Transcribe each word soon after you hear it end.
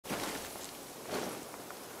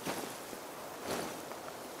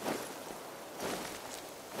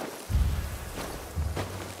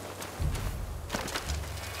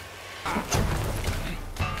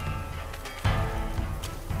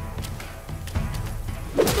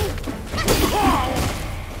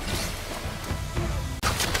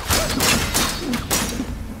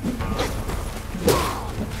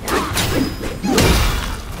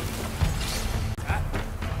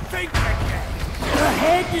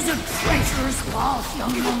is a traitorous path,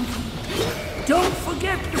 young monkey. Don't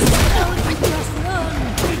forget the spell you just learned.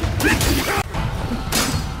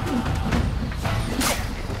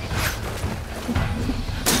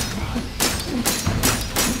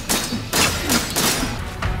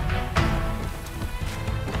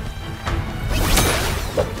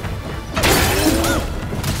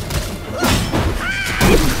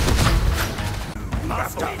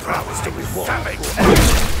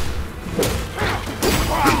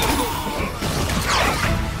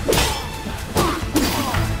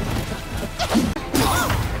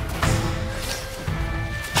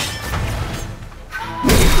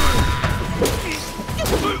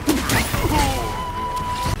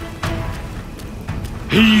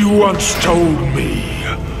 He once told me,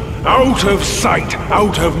 out of sight,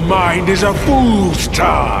 out of mind is a fool's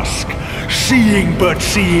task. Seeing but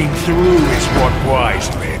seeing through is what wise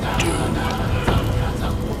men do.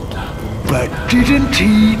 But didn't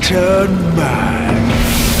he turn mad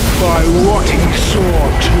by what he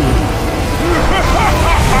saw too?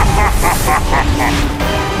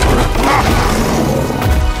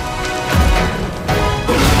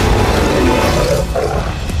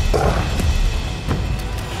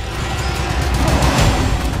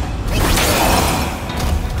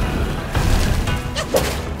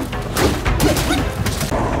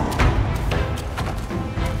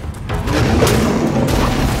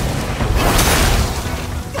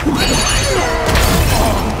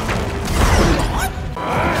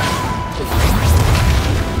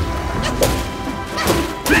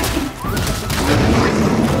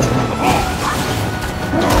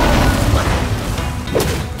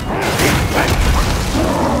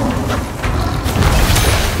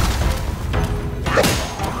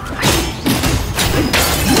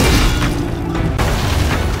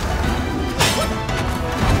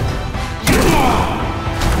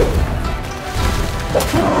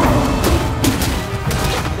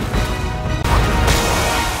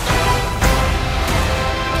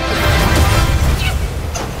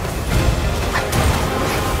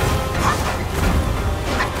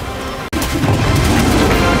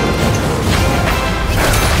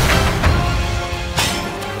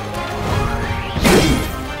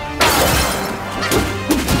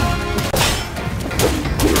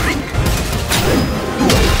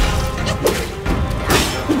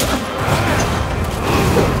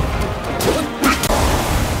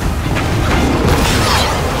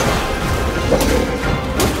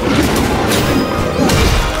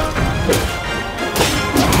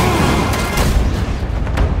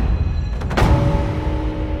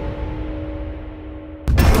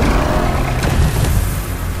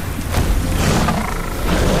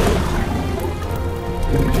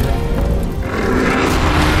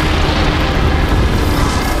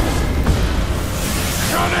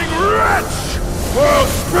 Well,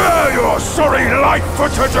 spare your sorry life for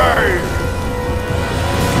today!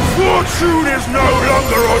 Fortune is no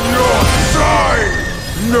longer on your side!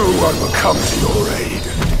 No one will come to your aid.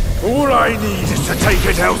 All I need is to take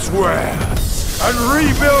it elsewhere and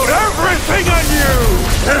rebuild everything anew!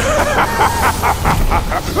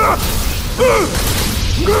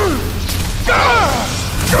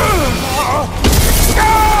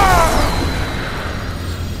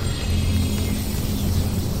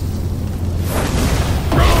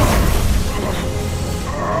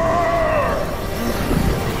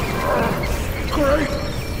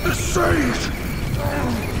 The sage!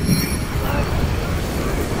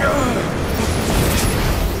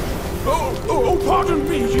 Oh, pardon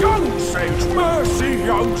me, young sage! Mercy,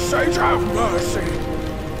 young sage, have mercy!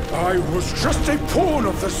 I was just a pawn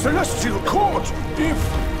of the Celestial Court. If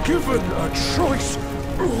given a choice,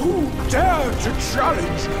 who dared to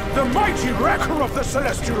challenge the mighty wrecker of the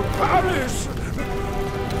Celestial Palace?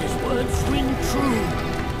 His words ring true.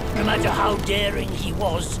 No matter how daring he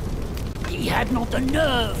was, he had not the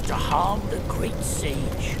nerve to harm the great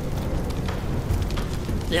sage.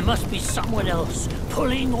 There must be someone else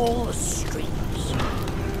pulling all the strings.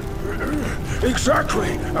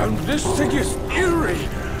 Exactly, and this thing is eerie.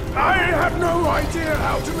 I have no idea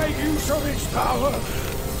how to make use of its power.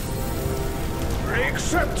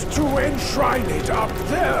 Except to enshrine it up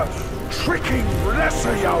there, tricking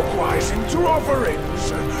lesser Yaoguais into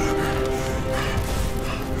offerings.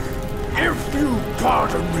 If you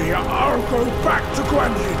pardon me, I'll go back to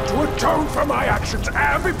Guanyin to atone for my actions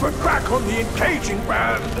and be put back on the encaging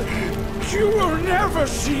band. You will never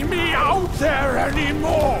see me out there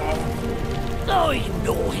anymore. Oh,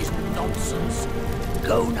 ignore his nonsense.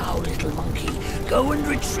 Go now, little monkey. Go and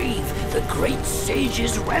retrieve the great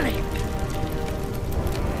sage's relic.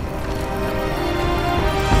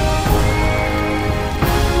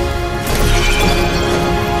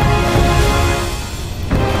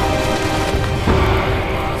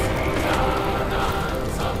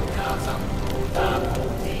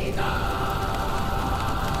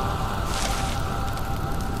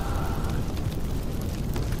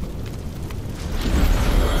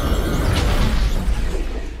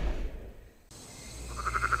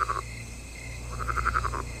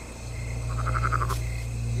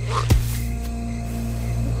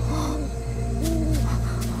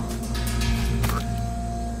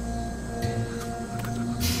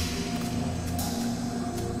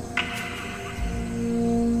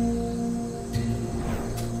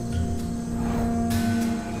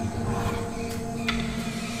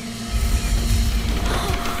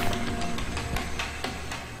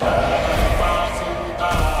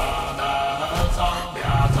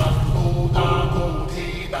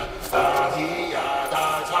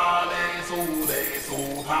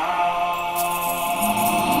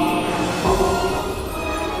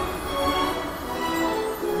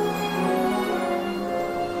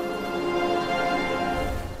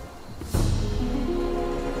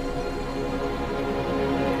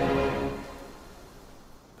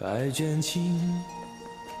 百卷情，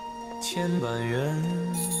千般缘，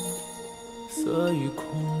色与空，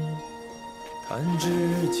弹指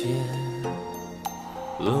间。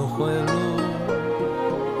轮回路，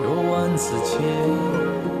有万次劫，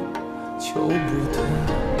求不得，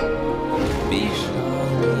闭上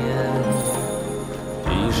眼，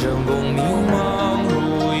一生功名忙如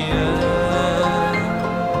烟，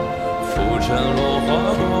浮沉落花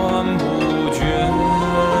断不绝。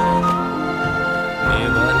 涅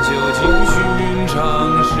槃究竟寻常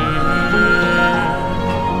事，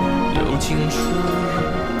有情处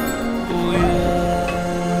不远。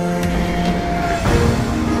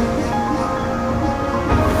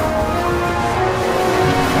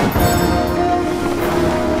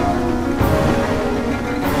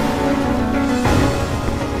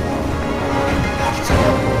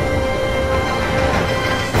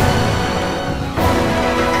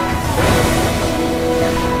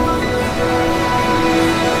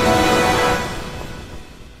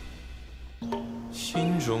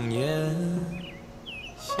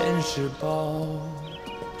是宝，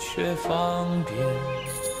却方便。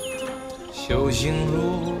修行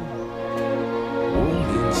路，无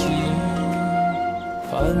名尽，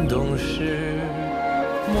翻动时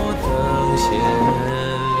莫等闲。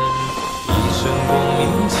一生功名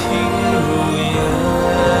情如烟，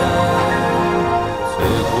最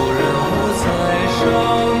苦人物在少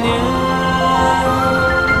年。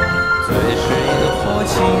最是因祸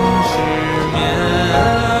情失眠。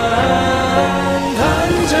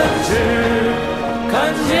 只看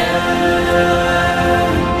见。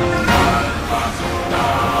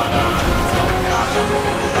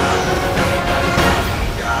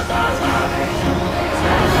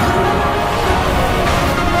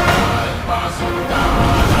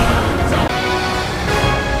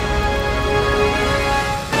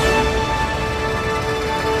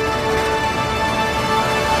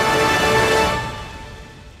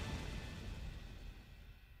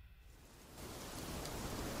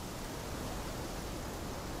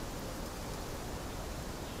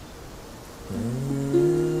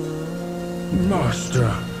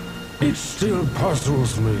 Master, it still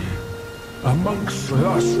puzzles me. A monk's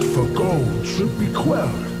lust for gold should be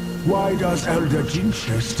quelled. Why does Elder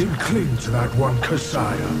Jinche still cling to that one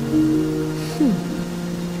Kasaya?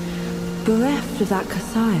 Bereft of that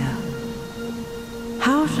Kasaya,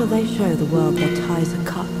 how shall they show the world their ties are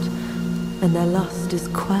cut and their lust is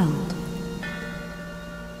quelled?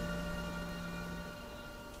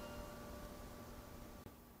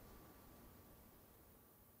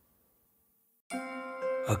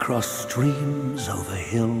 Across streams, over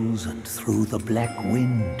hills, and through the black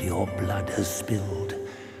wind your blood has spilled.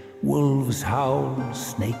 Wolves howl,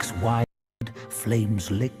 snakes whine, flames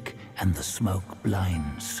lick, and the smoke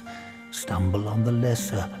blinds. Stumble on the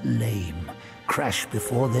lesser, lame, crash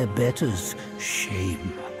before their betters,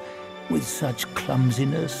 shame. With such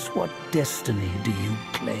clumsiness, what destiny do you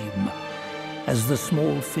claim? As the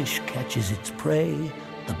small fish catches its prey,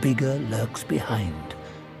 the bigger lurks behind.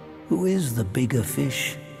 Who is the bigger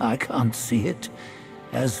fish? I can't see it.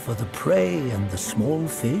 As for the prey and the small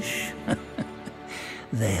fish,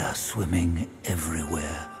 they are swimming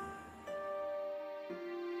everywhere.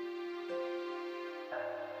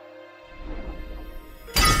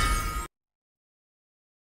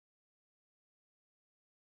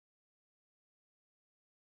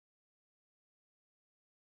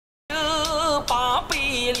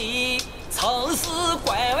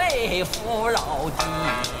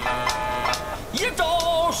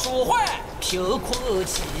秋哭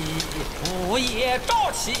泣，午夜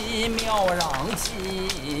朝气渺攘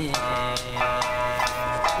起。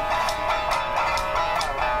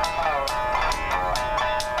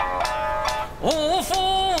无父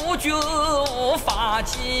无君无法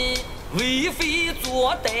纪，为非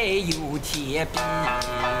作歹有天庇。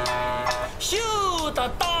修得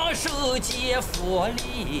大手皆佛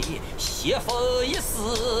力，邪佛一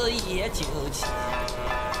死也就齐。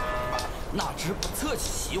哪知不测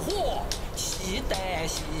其祸，其旦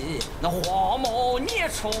夕，那黄毛孽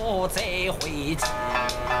畜再回击。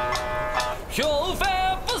小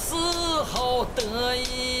贩不死好得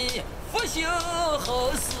意，不修后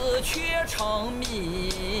死却成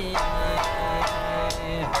谜。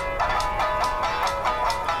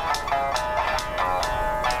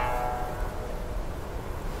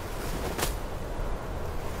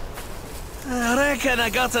reckon I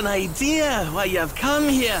got an idea why you've come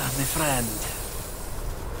here, my friend.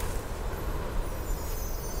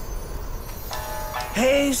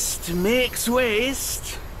 Haste makes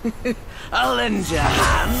waste. I'll lend you a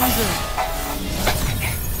hand.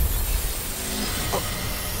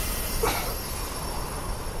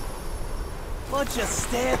 Watch your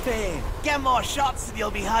step, eh? Get more shots and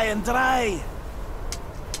you'll be high and dry.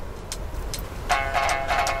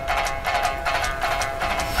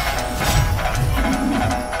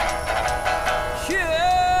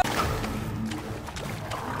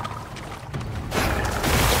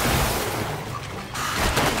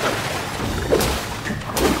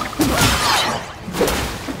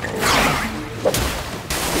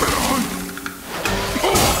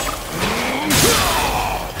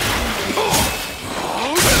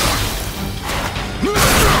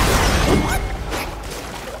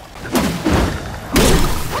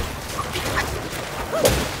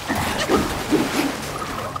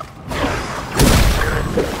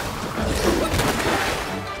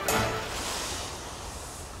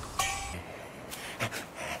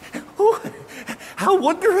 How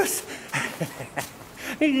wondrous!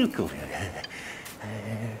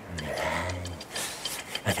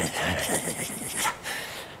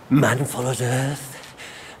 Man follows earth,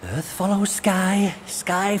 earth follows sky,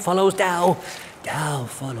 sky follows Tao, Tao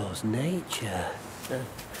follows nature.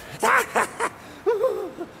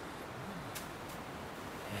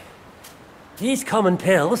 These common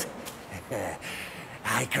pills,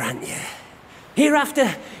 I grant you.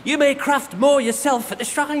 Hereafter, you may craft more yourself at the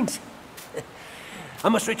shrines. I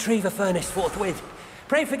must retrieve a furnace forthwith.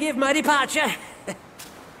 Pray forgive my departure.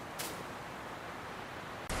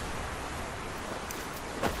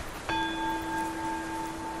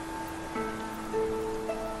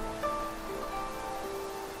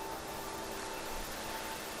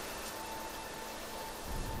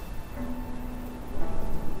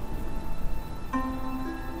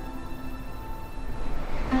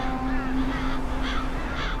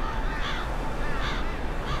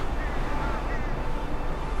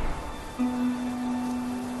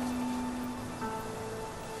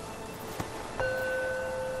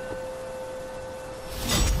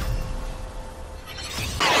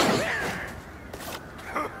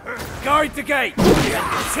 Guard the gate!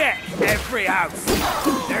 Check every house!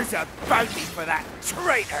 There's a bounty for that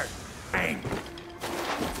traitor! Bang.